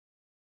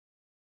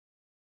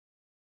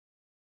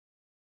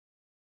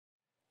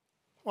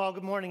Well,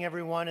 good morning,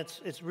 everyone.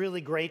 It's really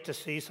great to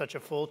see such a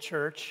full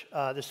church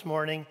this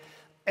morning.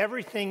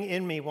 Everything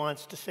in me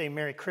wants to say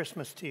Merry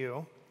Christmas to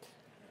you.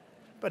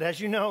 But as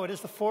you know, it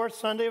is the fourth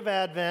Sunday of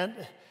Advent,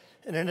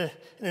 and in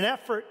an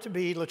effort to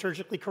be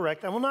liturgically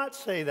correct, I will not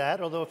say that,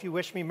 although if you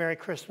wish me Merry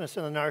Christmas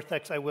in the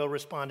narthex, I will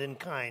respond in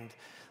kind.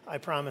 I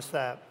promise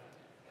that.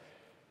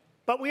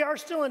 But we are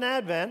still in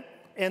Advent,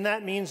 and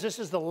that means this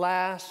is the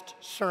last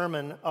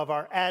sermon of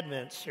our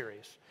Advent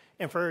series.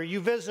 And for you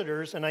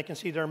visitors, and I can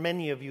see there are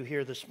many of you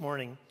here this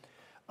morning,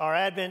 our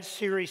Advent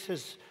series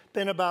has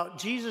been about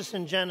Jesus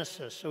in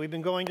Genesis. So we've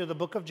been going to the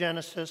book of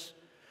Genesis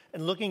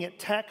and looking at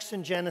texts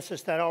in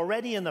Genesis that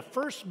already in the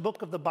first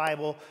book of the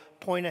Bible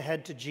point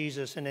ahead to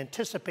Jesus and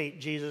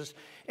anticipate Jesus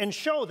and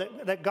show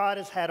that God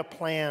has had a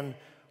plan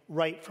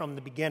right from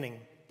the beginning.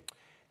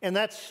 And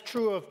that's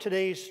true of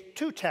today's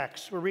two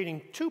texts. We're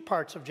reading two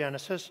parts of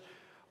Genesis,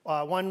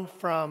 one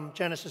from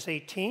Genesis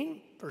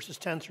 18, verses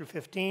 10 through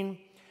 15,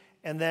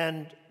 and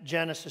then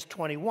Genesis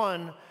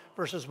 21,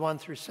 verses 1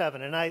 through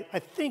 7. And I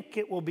think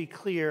it will be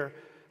clear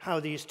how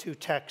these two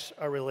texts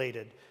are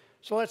related.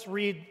 So let's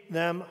read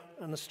them,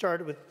 and let's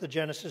start with the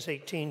Genesis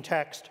 18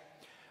 text.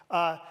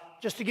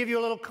 Just to give you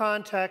a little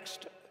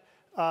context,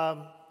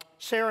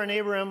 Sarah and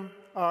Abram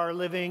are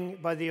living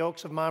by the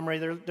oaks of Mamre.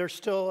 They're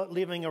still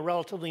living a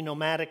relatively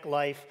nomadic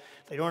life.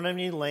 They don't have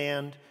any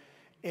land.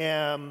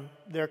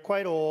 They're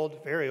quite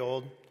old, very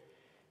old.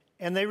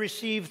 And they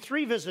receive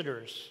three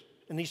visitors.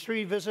 And these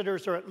three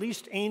visitors are at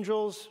least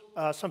angels.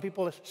 Some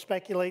people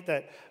speculate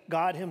that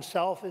God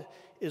himself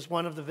is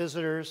one of the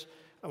visitors.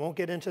 I won't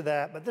get into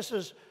that, but this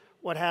is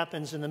what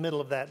happens in the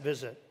middle of that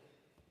visit.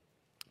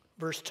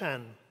 Verse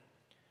 10.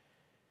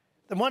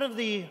 Then one of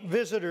the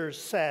visitors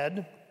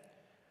said,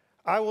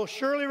 I will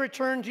surely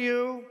return to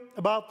you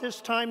about this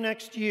time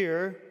next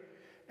year,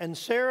 and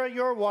Sarah,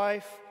 your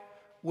wife,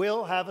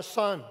 will have a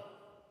son.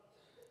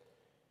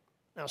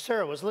 Now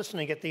Sarah was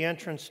listening at the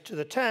entrance to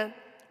the tent,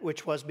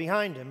 which was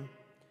behind him.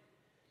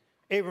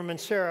 Abram and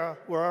Sarah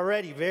were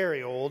already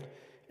very old,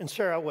 and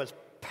Sarah was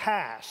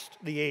past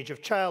the age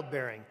of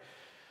childbearing.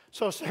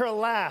 So Sarah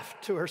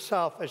laughed to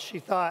herself as she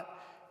thought,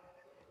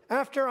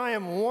 after I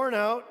am worn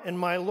out and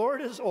my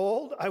Lord is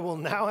old, I will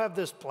now have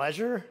this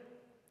pleasure?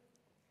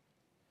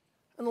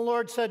 And the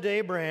Lord said to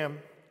Abraham,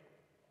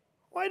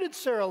 why did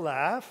Sarah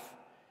laugh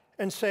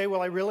and say, will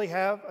I really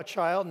have a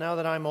child now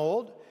that I'm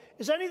old?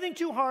 Is anything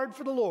too hard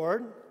for the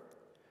Lord?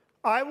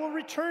 I will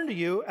return to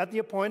you at the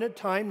appointed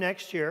time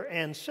next year,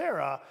 and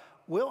Sarah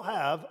will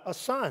have a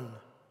son.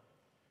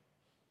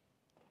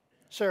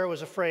 Sarah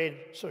was afraid,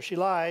 so she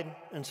lied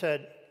and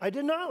said, I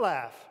did not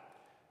laugh.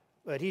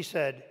 But he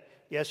said,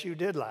 yes, you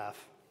did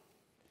laugh.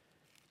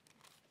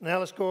 Now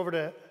let's go over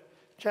to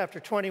chapter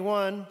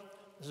 21.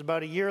 This is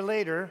about a year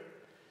later,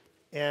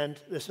 and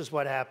this is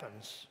what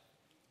happens.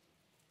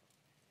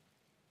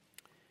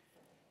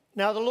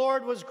 Now the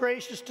Lord was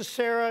gracious to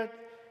Sarah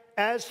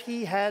as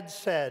he had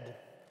said,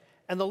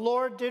 and the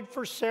Lord did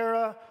for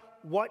Sarah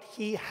what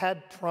he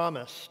had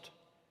promised.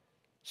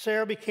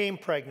 Sarah became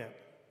pregnant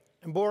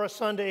and bore a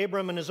son to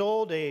Abram in his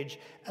old age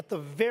at the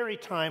very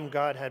time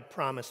God had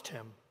promised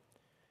him.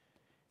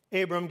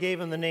 Abram gave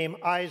the name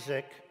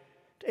Isaac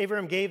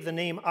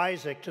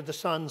to the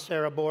son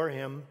Sarah bore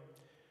him,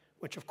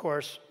 which of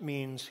course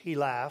means he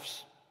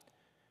laughs.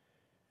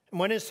 And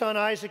when his son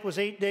Isaac was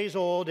 8 days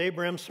old,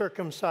 Abram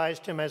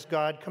circumcised him as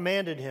God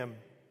commanded him.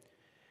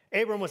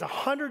 Abram was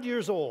 100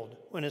 years old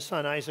when his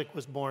son Isaac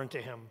was born to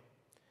him.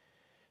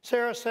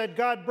 Sarah said,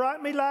 God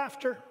brought me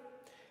laughter,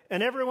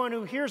 and everyone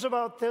who hears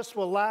about this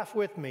will laugh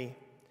with me.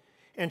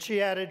 And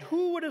she added,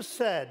 who would have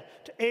said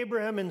to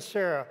Abraham and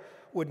Sarah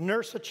would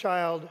nurse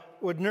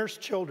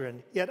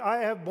children, yet I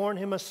have borne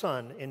him a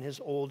son in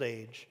his old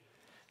age.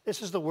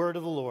 This is the word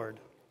of the Lord.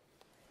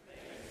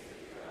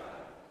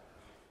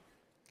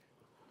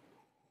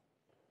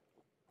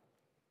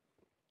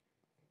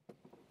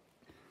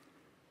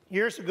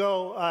 Years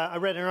ago, I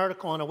read an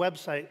article on a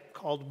website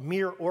called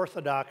Mere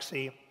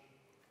Orthodoxy.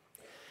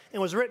 It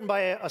was written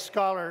by a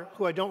scholar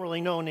who I don't really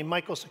know named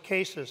Michael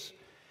Sakasis.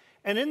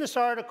 And in this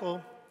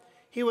article,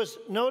 he was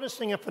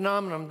noticing a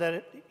phenomenon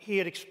that he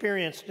had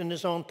experienced in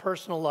his own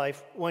personal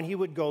life when he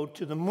would go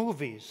to the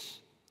movies.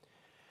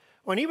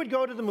 When he would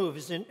go to the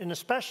movies, and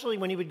especially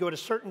when he would go to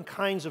certain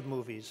kinds of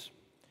movies,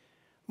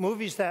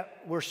 movies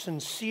that were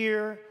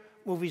sincere,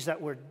 movies that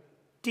were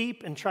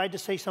deep and tried to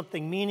say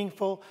something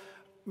meaningful,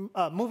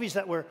 movies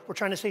that were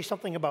trying to say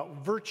something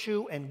about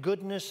virtue and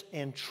goodness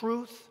and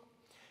truth.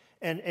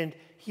 And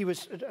he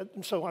was,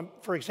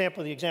 for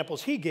example, the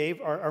examples he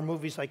gave are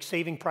movies like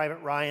Saving Private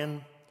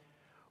Ryan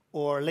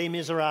or Les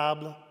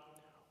Miserables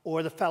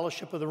or The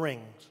Fellowship of the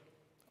Rings,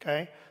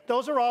 okay?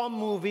 Those are all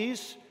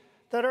movies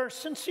that are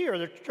sincere.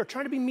 They're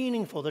trying to be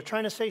meaningful. They're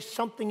trying to say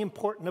something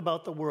important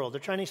about the world. They're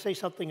trying to say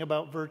something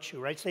about virtue,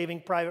 right?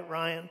 Saving Private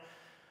Ryan,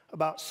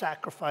 about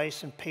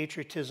sacrifice and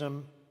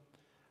patriotism.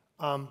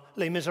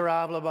 Les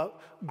Miserables,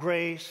 about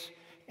grace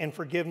and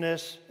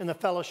forgiveness, and The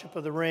Fellowship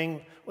of the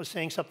Ring was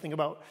saying something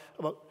about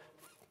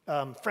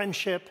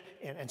friendship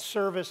and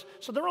service.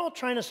 So they're all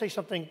trying to say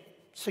something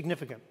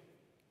significant.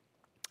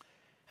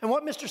 And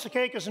what Mr.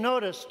 Sakakis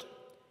noticed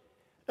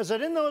is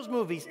that in those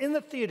movies, in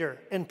the theater,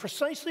 and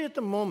precisely at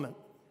the moment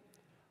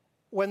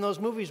when those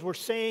movies were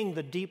saying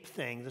the deep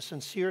thing, the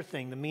sincere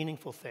thing, the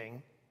meaningful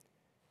thing,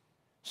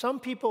 some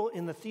people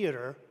in the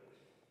theater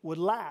would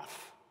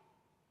laugh.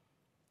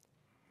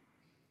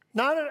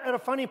 Not at a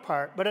funny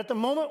part, but at the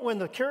moment when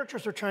the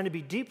characters were trying to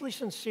be deeply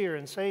sincere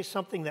and say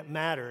something that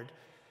mattered,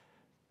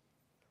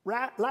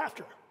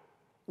 laughter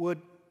would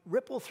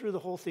ripple through the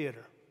whole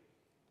theater.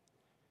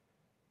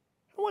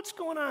 What's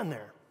going on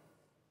there?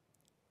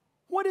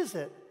 What is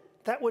it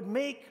that would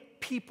make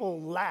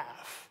people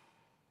laugh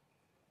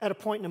at a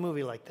point in a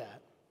movie like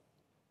that?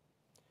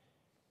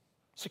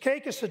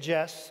 Sakakis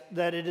suggests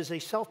that it is a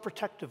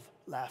self-protective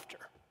laughter.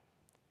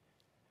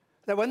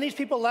 That when these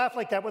people laugh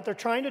like that, what they're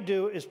trying to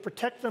do is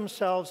protect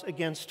themselves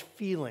against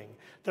feeling.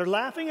 They're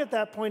laughing at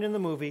that point in the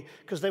movie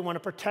because they want to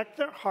protect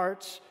their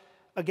hearts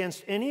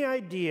against any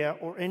idea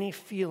or any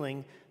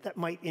feeling that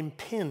might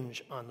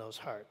impinge on those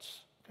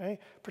hearts. Okay?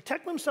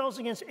 Protect themselves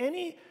against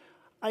any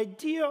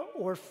idea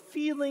or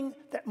feeling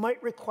that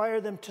might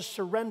require them to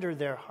surrender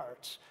their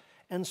hearts.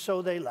 And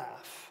so they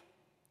laugh.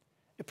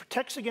 It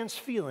protects against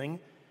feeling,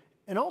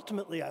 and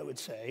ultimately, I would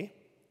say,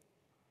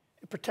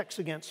 it protects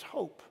against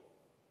hope.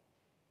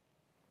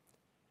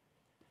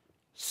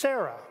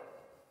 Sarah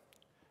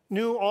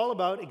knew all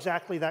about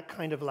exactly that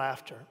kind of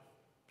laughter.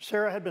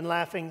 Sarah had been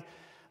laughing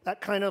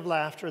that kind of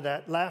laughter,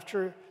 that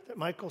laughter that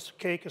Michael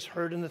Sakakis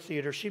heard in the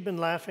theater. She'd been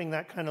laughing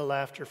that kind of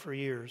laughter for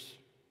years.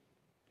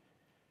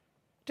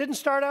 Didn't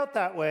start out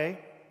that way.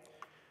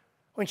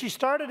 When she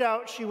started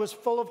out, she was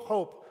full of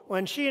hope.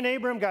 When she and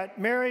Abram got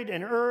married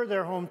in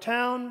their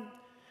hometown,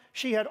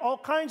 she had all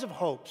kinds of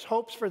hopes.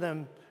 Hopes for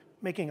them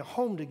making a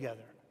home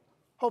together.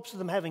 Hopes of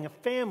them having a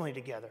family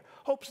together.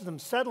 Hopes of them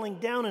settling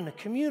down in a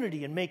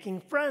community and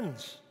making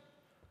friends.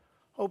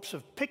 Hopes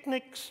of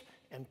picnics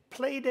and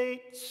play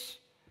dates,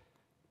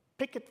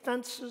 picket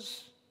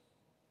fences.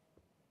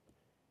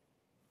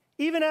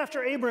 Even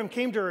after Abram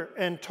came to her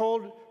and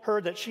told her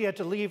that she had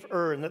to leave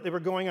Ur and that they were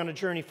going on a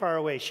journey far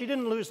away, she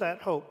didn't lose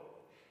that hope.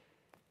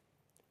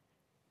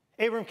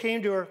 Abram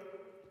came to her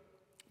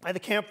by the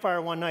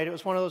campfire one night. It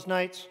was one of those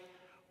nights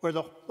where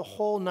the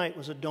whole night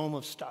was a dome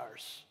of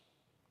stars.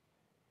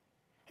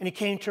 And he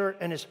came to her,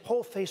 and his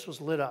whole face was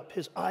lit up.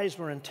 His eyes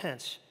were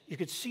intense. You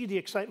could see the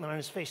excitement on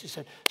his face. He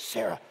said,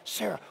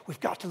 Sarah,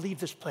 we've got to leave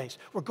this place.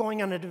 We're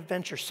going on an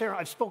adventure. Sarah,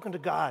 I've spoken to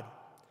God.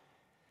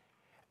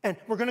 And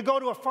we're going to go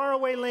to a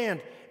faraway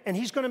land, and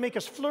he's going to make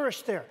us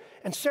flourish there.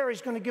 And Sarah,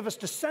 he's going to give us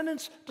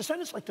descendants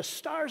like the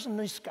stars in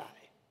the sky.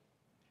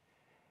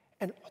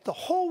 And the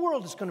whole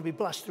world is going to be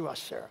blessed through us,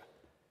 Sarah.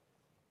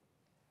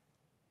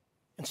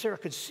 And Sarah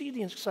could see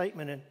the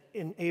excitement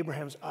in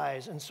Abraham's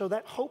eyes, and so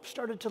that hope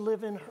started to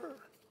live in her.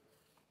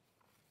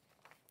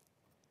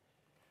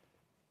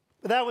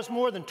 But that was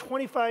more than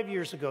 25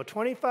 years ago,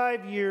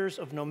 25 years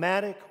of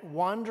nomadic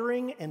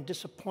wandering and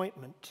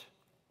disappointment.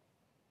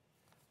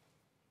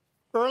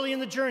 Early in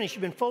the journey, she'd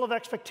been full of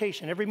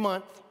expectation. Every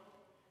month,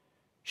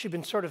 she'd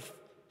been sort of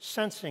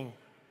sensing,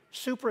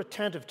 super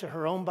attentive to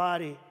her own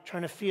body,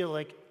 trying to feel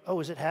like, oh,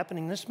 is it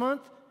happening this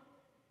month?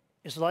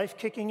 Is life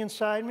kicking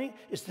inside me?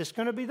 Is this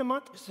going to be the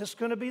month? Is this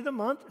going to be the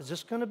month? Is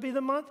this going to be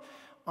the month?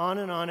 On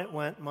and on it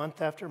went,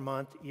 month after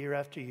month, year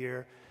after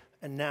year.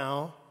 And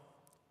now,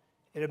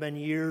 it had been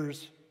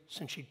years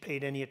since she'd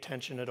paid any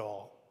attention at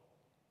all.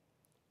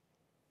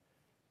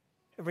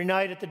 Every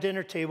night at the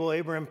dinner table,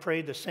 Abraham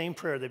prayed the same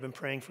prayer they've been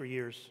praying for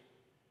years.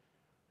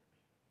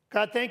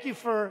 God, thank you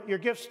for your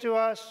gifts to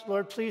us.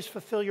 Lord, please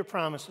fulfill your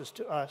promises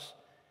to us.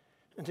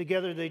 And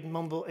together they'd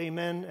mumble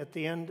amen at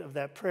the end of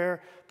that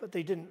prayer, but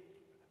they didn't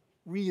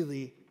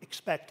really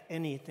expect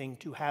anything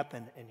to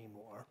happen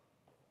anymore.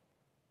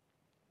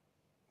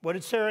 What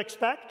did Sarah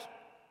expect?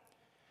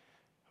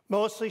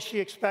 Mostly she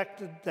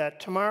expected that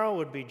tomorrow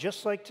would be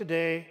just like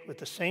today with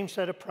the same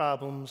set of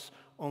problems,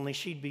 only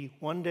she'd be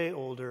one day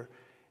older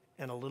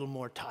and a little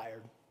more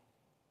tired.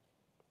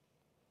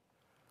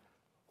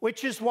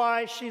 Which is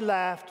why she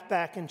laughed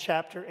back in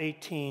chapter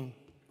 18,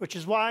 which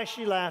is why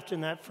she laughed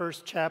in that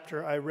first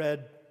chapter I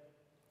read.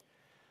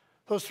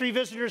 Those three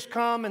visitors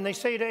come and they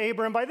say to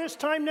Abram, by this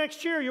time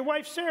next year, your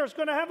wife Sarah's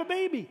going to have a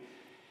baby.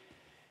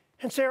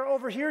 And Sarah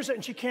overhears it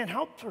and she can't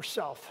help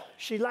herself.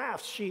 She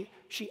laughs, she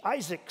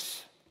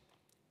Isaacs,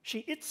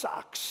 she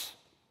Itzhaks,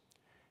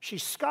 she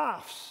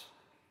scoffs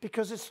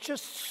because it's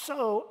just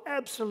so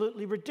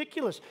absolutely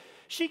ridiculous.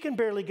 She can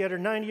barely get her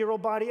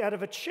 90-year-old body out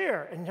of a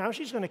chair, and now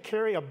she's going to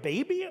carry a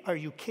baby? Are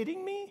you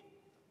kidding me?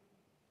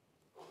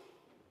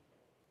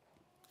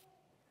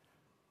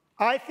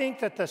 I think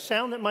that the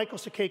sound that Michael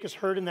Sakakis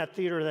heard in that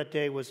theater that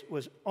day was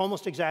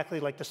almost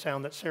exactly like the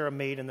sound that Sarah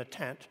made in the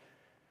tent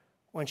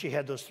when she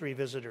had those three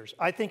visitors.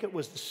 I think it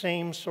was the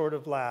same sort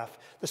of laugh,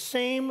 the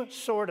same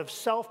sort of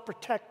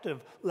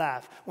self-protective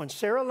laugh. When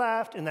Sarah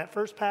laughed in that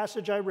first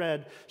passage I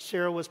read,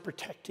 Sarah was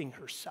protecting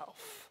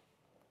herself.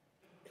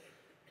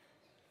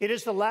 It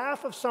is the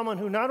laugh of someone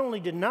who not only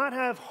did not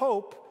have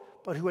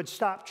hope, but who had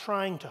stopped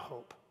trying to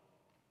hope.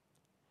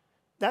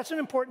 That's an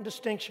important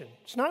distinction.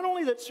 It's not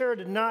only that Sarah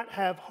did not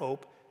have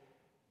hope,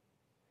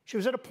 She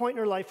was at a point in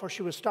her life where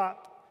she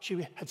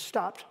had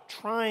stopped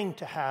trying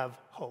to have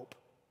hope.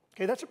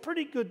 Okay, that's a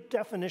pretty good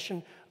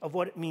definition of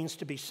what it means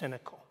to be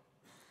cynical.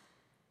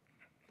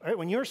 All right,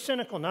 when you're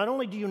cynical, not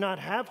only do you not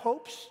have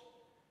hopes,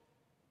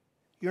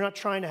 you're not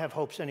trying to have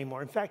hopes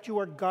anymore. In fact, you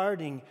are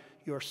guarding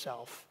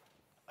yourself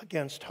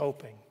against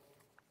hoping.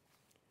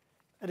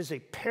 That is a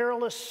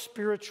perilous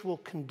spiritual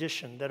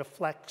condition that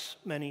afflicts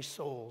many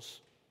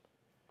souls.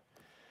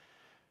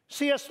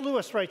 C.S.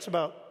 Lewis writes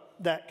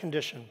about that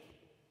condition.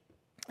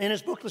 In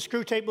his book, The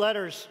Screwtape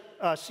Letters,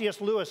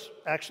 C.S. Lewis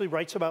actually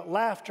writes about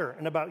laughter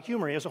and about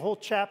humor. He has a whole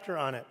chapter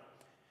on it.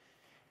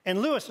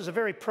 And Lewis is a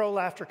very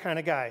pro-laughter kind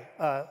of guy.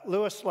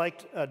 Lewis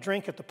liked a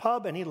drink at the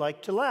pub, and he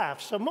liked to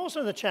laugh. So most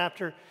of the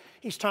chapter,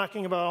 he's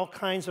talking about all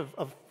kinds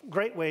of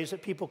great ways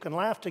that people can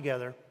laugh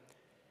together.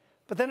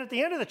 But then at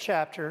the end of the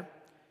chapter,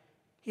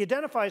 he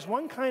identifies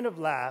one kind of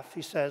laugh,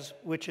 he says,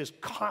 which is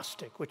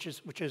caustic, which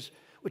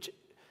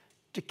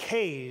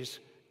decays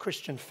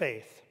Christian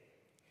faith.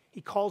 He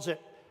calls it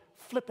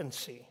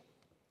flippancy.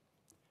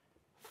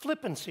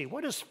 Flippancy.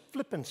 What is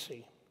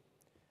flippancy?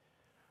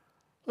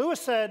 Lewis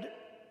said,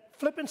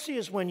 flippancy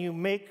is when you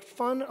make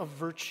fun of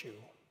virtue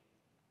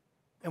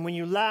and when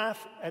you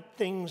laugh at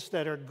things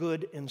that are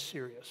good and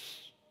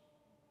serious.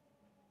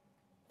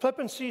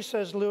 Flippancy,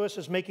 says Lewis,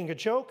 is making a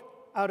joke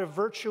out of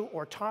virtue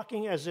or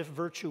talking as if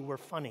virtue were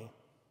funny.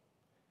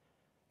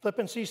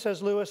 Flippancy,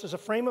 says Lewis, is a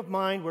frame of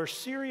mind where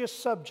serious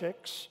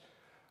subjects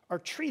are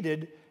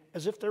treated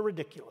as if they're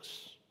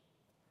ridiculous.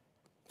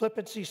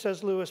 Flippancy,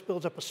 says Lewis,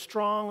 builds up a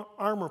strong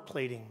armor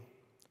plating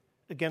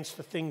against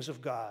the things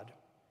of God.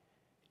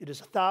 It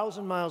is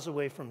 1,000 miles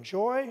away from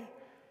joy.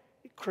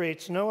 It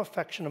creates no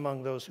affection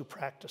among those who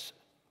practice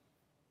it.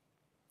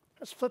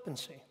 That's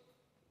flippancy.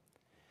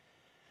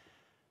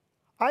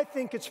 I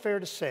think it's fair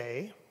to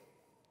say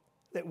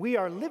that we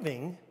are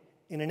living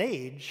in an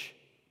age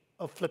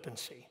of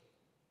flippancy.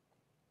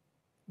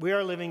 We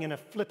are living in a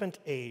flippant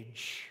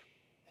age.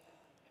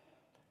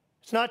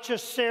 It's not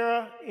just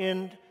Sarah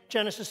in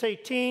Genesis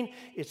 18.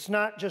 It's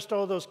not just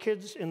all those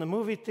kids in the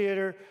movie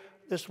theater.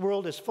 This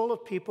world is full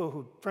of people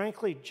who,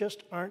 frankly,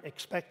 just aren't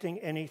expecting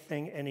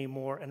anything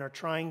anymore and are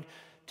trying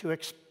to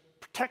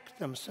protect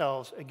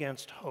themselves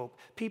against hope.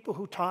 People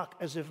who talk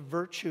as if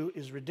virtue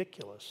is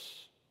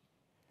ridiculous.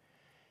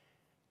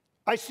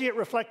 I see it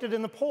reflected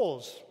in the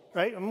polls,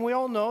 right? I mean, we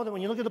all know that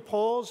when you look at the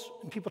polls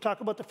and people talk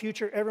about the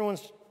future,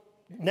 everyone's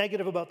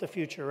negative about the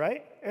future,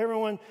 right?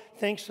 Everyone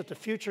thinks that the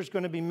future is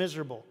going to be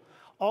miserable.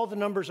 All the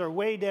numbers are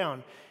way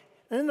down.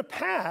 And in the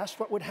past,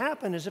 what would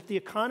happen is if the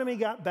economy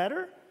got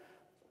better,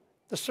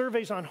 the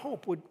surveys on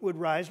hope would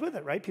rise with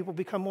it, right? People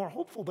become more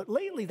hopeful. But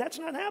lately, that's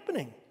not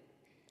happening.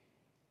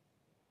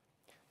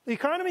 The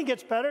economy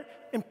gets better,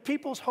 and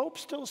people's hope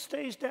still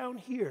stays down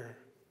here.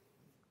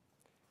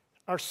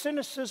 Our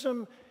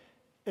cynicism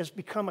has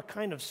become a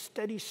kind of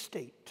steady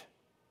state.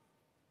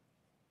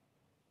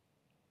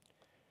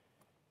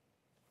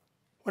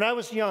 When I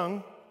was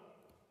young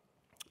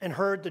and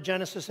heard the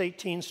Genesis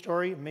 18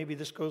 story, maybe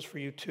this goes for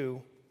you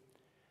too,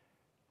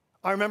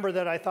 I remember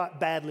that I thought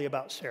badly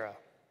about Sarah.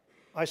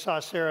 I saw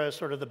Sarah as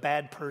sort of the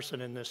bad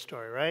person in this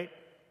story, right?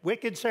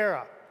 Wicked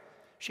Sarah.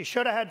 She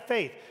should have had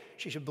faith.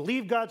 She should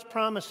believe God's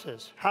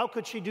promises. How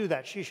could she do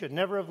that? She should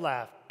never have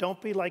laughed. Don't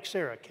be like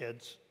Sarah,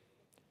 kids.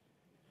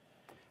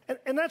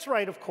 And that's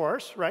right, of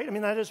course, right? I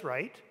mean, that is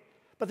right.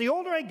 But the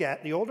older I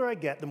get,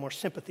 the more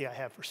sympathy I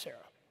have for Sarah,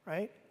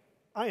 right?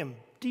 I am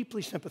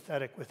deeply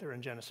sympathetic with her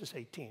in Genesis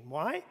 18.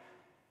 Why?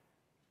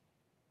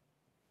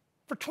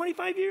 For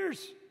 25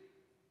 years,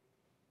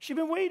 she's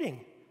been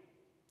waiting,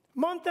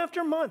 month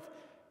after month,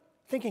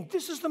 thinking,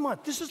 this is the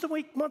month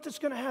it's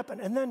going to happen.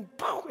 And then,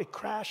 boom, it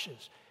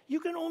crashes. You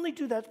can only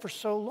do that for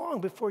so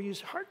long before your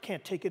heart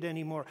can't take it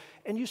anymore,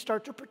 and you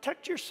start to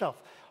protect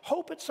yourself.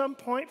 Hope at some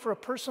point for a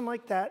person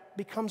like that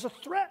becomes a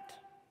threat.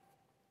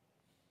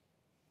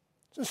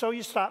 And so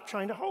you stop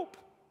trying to hope.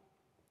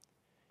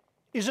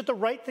 Is it the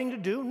right thing to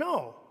do?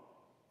 No.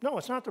 No,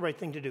 it's not the right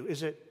thing to do.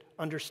 Is it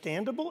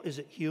understandable? Is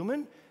it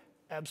human?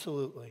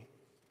 Absolutely.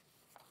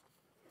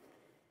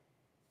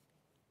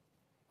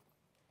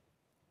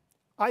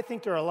 I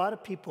think there are a lot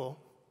of people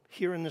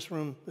here in this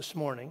room this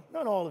morning,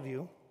 not all of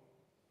you,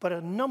 but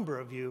a number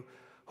of you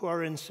who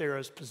are in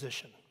Sarah's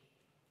position.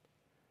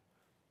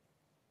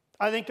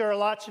 I think there are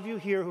lots of you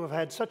here who have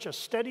had such a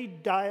steady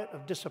diet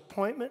of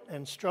disappointment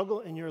and struggle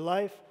in your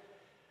life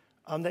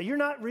that you're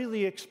not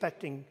really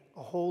expecting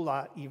a whole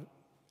lot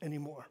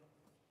anymore,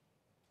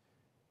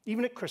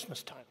 even at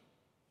Christmas time.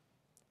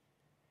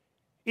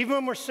 Even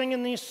when we're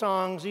singing these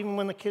songs, even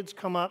when the kids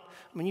come up,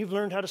 I mean, you've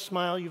learned how to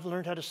smile, you've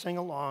learned how to sing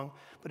along,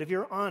 but if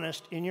you're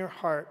honest, in your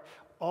heart,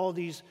 all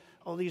these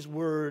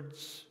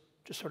words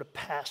just sort of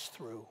pass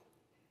through.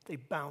 They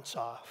bounce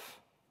off.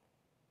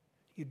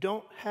 You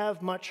don't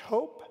have much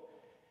hope,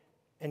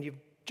 and you've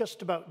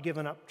just about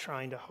given up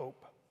trying to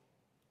hope.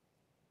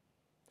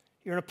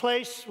 You're in a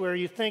place where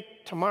you think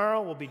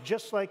tomorrow will be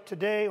just like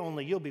today,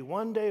 only you'll be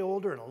one day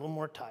older and a little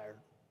more tired.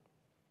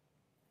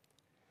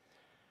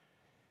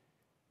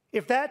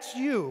 If that's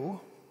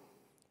you,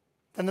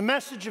 then the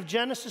message of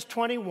Genesis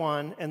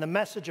 21 and the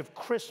message of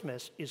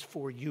Christmas is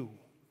for you.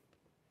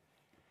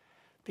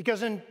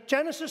 Because in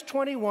Genesis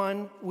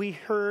 21, we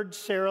heard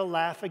Sarah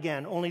laugh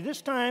again. Only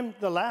this time,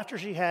 the laughter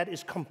she had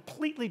is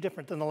completely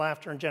different than the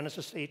laughter in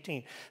Genesis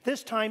 18.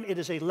 This time, it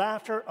is a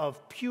laughter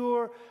of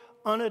pure,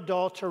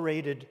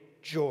 unadulterated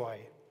joy.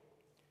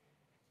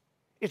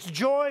 It's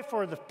joy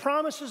for the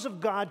promises of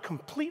God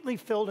completely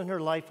filled in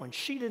her life when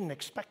she didn't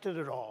expect it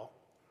at all.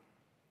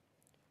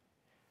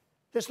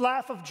 This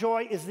laugh of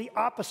joy is the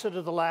opposite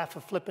of the laugh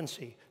of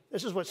flippancy.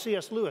 This is what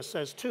C.S. Lewis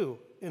says, too,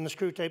 in the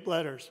Screwtape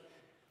Letters.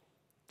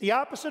 The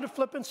opposite of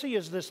flippancy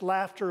is this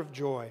laughter of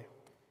joy.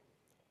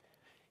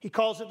 He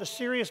calls it the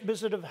serious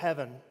visit of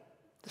heaven,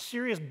 the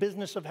serious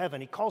business of heaven.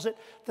 He calls it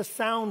the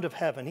sound of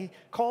heaven. He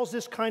calls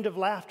this kind of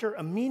laughter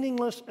a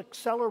meaningless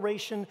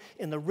acceleration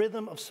in the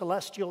rhythm of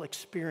celestial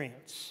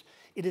experience.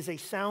 It is a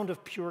sound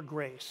of pure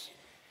grace.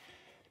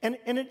 And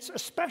it's a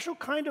special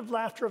kind of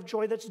laughter of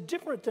joy that's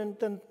different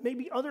than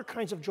maybe other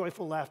kinds of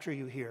joyful laughter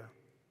you hear.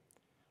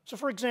 So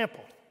for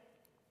example,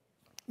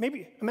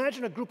 maybe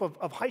imagine a group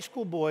of high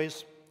school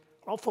boys,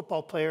 all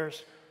football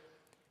players,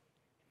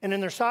 and in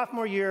their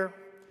sophomore year,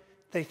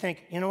 they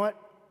think, you know what,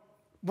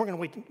 we're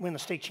going to win the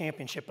state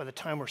championship by the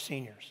time we're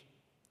seniors.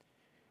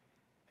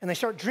 And they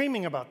start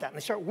dreaming about that, and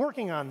they start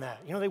working on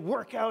that. You know, they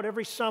work out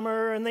every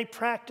summer, and they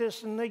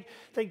practice, and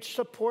they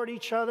support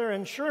each other,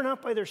 and sure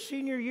enough, by their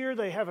senior year,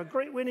 they have a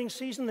great winning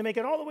season. They make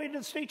it all the way to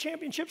the state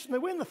championships, and they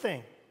win the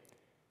thing.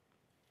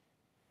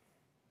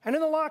 And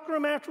in the locker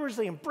room afterwards,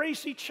 they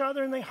embrace each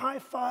other, and they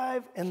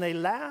high-five, and they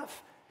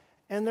laugh,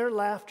 and their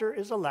laughter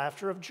is a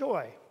laughter of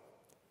joy.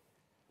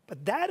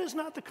 But that is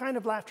not the kind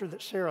of laughter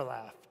that Sarah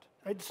laughed.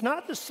 Right? It's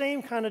not the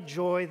same kind of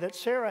joy that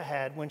Sarah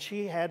had when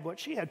she had what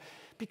she had,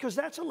 because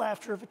that's a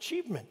laughter of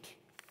achievement.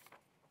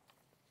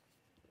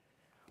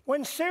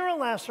 When Sarah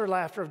laughs her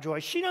laughter of joy,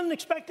 she doesn't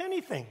expect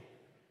anything.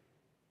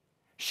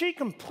 She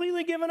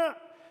completely given up.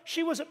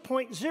 She was at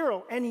point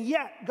zero, and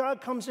yet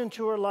God comes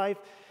into her life,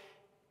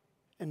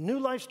 and new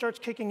life starts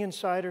kicking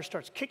inside her,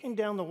 starts kicking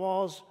down the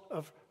walls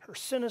of her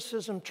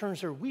cynicism,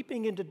 turns her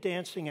weeping into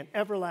dancing, and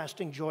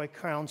everlasting joy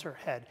crowns her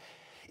head.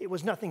 It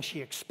was nothing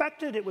she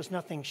expected. It was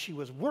nothing she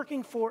was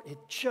working for. It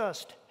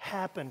just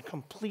happened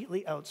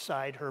completely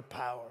outside her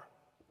power.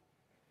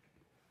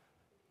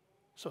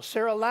 So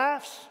Sarah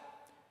laughs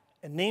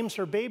and names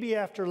her baby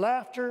after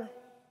laughter,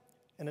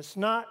 and it's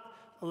not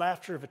a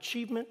laughter of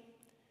achievement.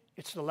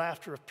 It's the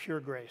laughter of pure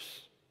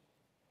grace.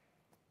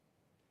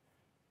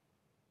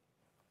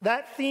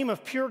 That theme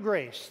of pure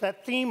grace,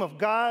 that theme of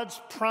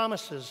God's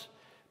promises,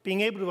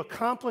 being able to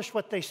accomplish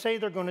what they say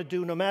they're going to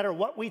do no matter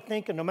what we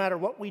think and no matter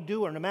what we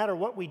do or no matter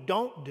what we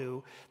don't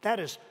do, that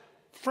is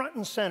front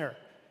and center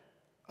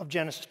of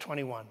Genesis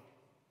 21.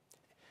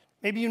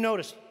 Maybe you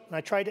noticed, and I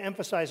tried to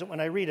emphasize it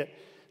when I read it,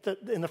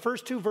 that in the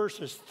first two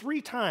verses,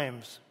 3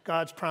 times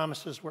God's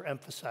promises were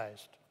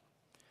emphasized.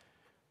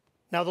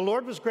 Now the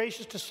Lord was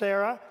gracious to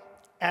Sarah,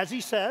 as he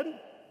said,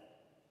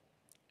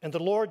 and the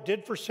Lord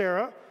did for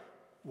Sarah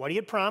what he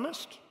had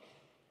promised.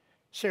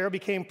 Sarah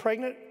became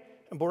pregnant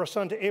and bore a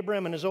son to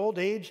Abraham in his old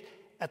age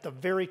at the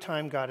very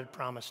time God had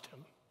promised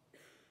him.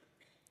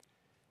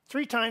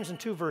 3 times in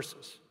 2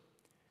 verses.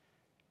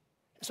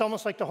 It's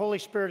almost like the Holy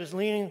Spirit is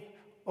leaning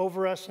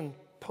over us and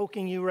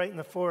poking you right in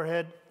the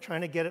forehead,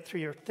 trying to get it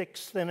through your thick,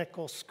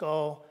 cynical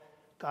skull.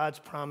 God's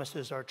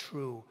promises are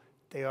true.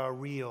 They are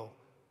real.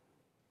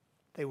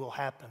 They will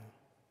happen.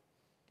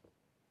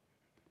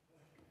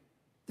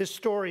 This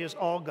story is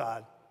all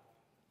God.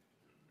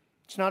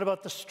 It's not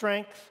about the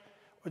strength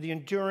or the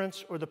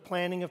endurance or the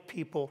planning of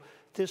people.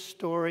 This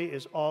story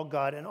is all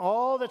God. And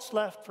all that's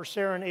left for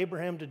Sarah and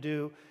Abraham to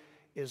do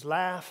is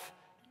laugh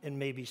and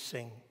maybe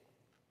sing.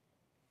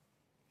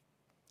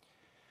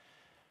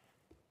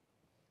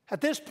 At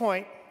this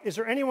point, is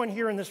there anyone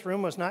here in this room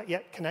who has not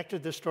yet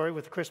connected this story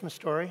with the Christmas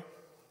story?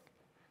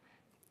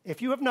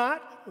 If you have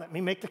not, let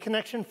me make the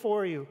connection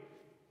for you.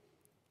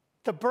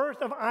 The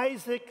birth of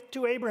Isaac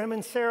to Abraham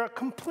and Sarah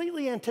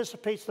completely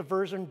anticipates the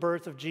virgin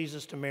birth of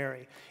Jesus to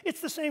Mary.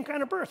 It's the same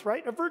kind of birth,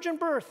 right? A virgin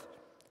birth.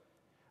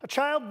 A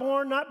child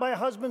born not by a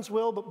husband's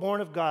will, but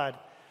born of God.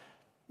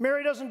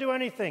 Mary doesn't do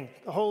anything.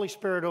 The Holy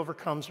Spirit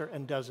overcomes her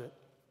and does it.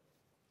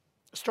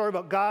 A story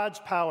about God's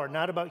power,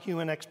 not about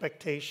human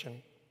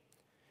expectation.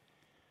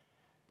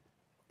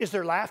 Is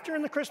there laughter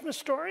in the Christmas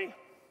story?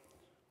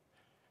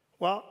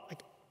 Well,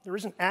 there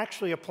isn't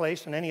actually a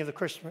place in any of the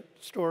Christmas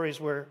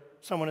stories where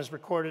someone is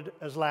recorded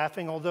as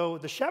laughing, although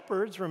the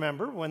shepherds,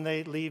 remember, when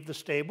they leave the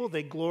stable,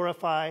 they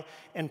glorify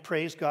and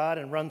praise God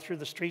and run through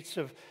the streets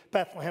of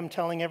Bethlehem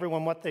telling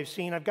everyone what they've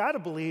seen. I've got to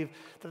believe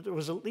that there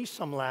was at least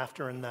some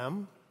laughter in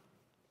them.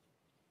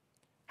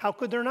 How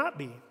could there not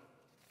be?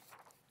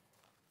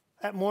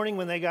 That morning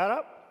when they got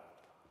up,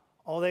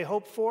 all they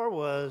hoped for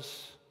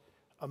was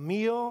a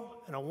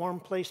meal and a warm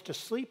place to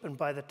sleep, and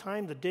by the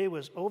time the day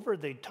was over,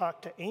 they'd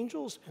talked to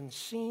angels and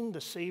seen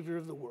the Savior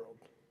of the world.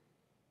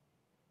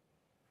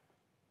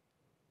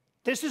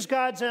 This is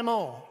God's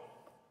MO.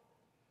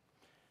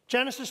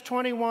 Genesis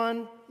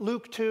 21,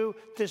 Luke 2,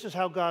 this is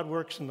how God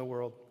works in the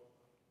world.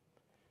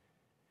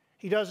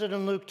 He does it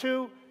in Luke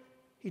 2.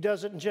 He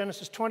does it in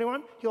Genesis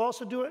 21. He'll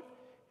also do it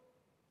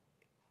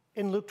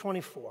in Luke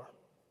 24.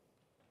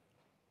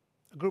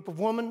 A group of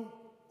women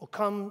will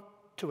come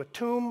to a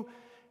tomb,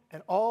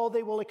 and all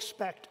they will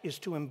expect is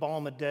to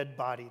embalm a dead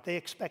body. They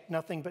expect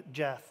nothing but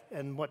death.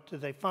 And what do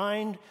they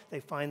find?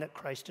 They find that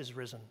Christ is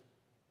risen.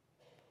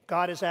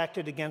 God has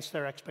acted against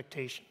their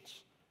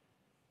expectations.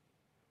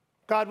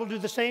 God will do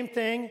the same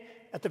thing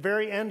at the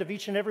very end of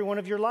each and every one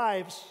of your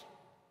lives.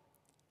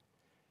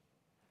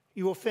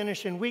 You will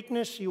finish in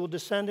weakness, you will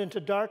descend into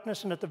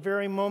darkness, and at the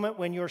very moment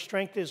when your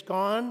strength is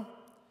gone,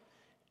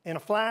 in a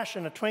flash,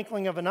 in a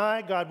twinkling of an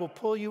eye, God will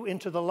pull you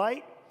into the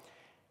light.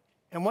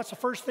 And what's the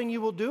first thing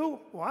you will do?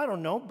 Well, I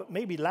don't know, but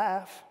maybe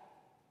laugh.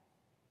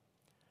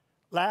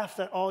 Laugh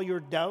that all your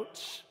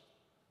doubts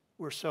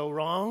were so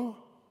wrong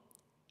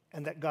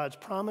and that God's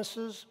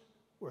promises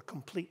were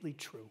completely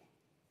true.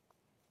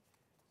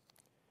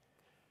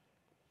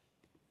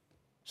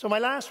 So my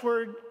last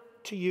word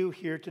to you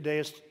here today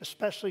is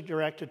especially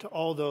directed to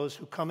all those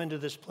who come into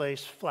this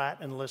place flat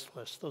and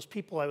listless, those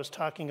people I was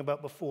talking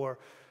about before,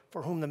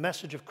 for whom the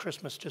message of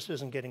Christmas just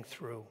isn't getting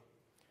through.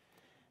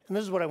 And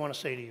this is what I want to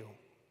say to you.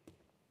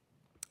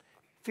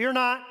 Fear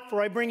not,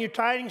 for I bring you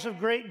tidings of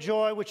great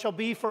joy, which shall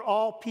be for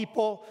all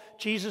people.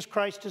 Jesus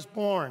Christ is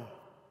born.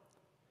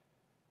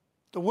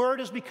 The Word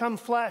has become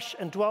flesh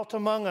and dwelt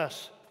among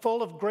us,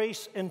 full of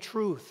grace and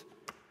truth.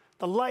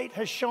 The light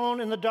has shone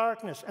in the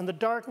darkness, and the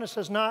darkness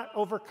has not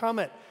overcome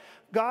it.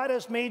 God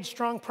has made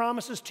strong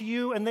promises to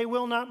you, and they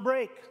will not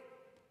break.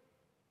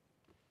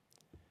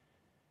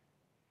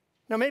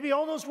 Now, maybe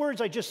all those words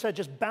I just said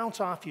just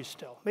bounce off you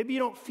still. Maybe you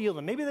don't feel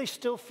them. Maybe they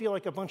still feel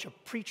like a bunch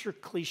of preacher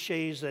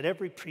cliches that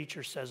every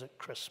preacher says at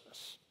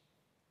Christmas.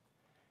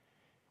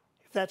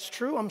 If that's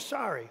true, I'm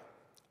sorry.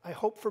 I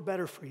hope for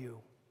better for you.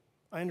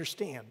 I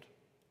understand.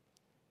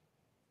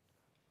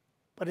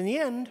 But in the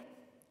end,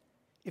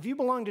 if you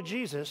belong to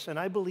Jesus, and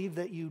I believe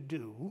that you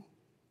do,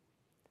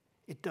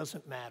 it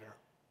doesn't matter.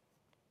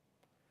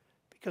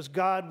 Because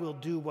God will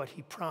do what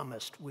he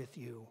promised with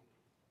you.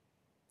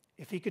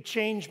 If he could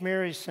change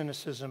Mary's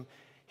cynicism,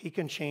 he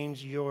can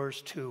change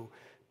yours too,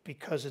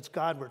 because it's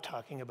God we're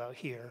talking about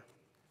here.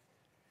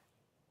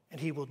 And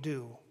he will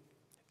do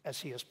as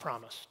he has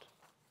promised.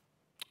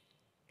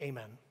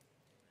 Amen.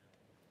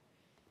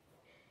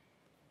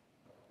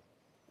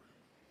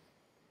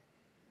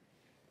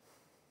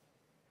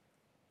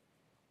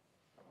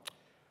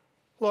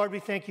 Lord,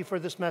 we thank you for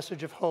this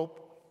message of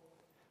hope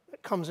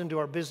that comes into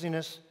our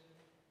busyness,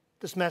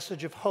 this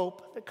message of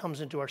hope that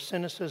comes into our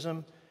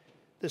cynicism,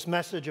 this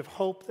message of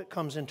hope that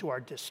comes into our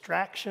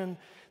distraction,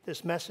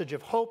 this message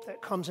of hope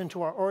that comes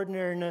into our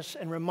ordinariness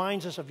and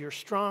reminds us of your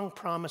strong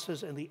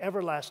promises and the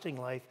everlasting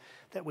life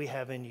that we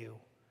have in you.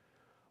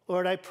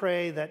 Lord, I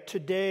pray that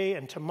today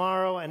and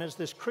tomorrow and as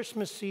this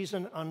Christmas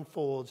season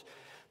unfolds,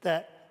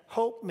 that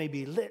hope may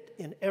be lit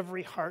in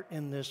every heart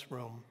in this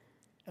room.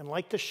 And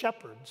like the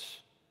shepherds,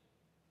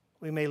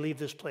 we may leave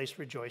this place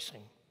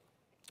rejoicing.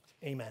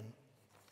 Amen.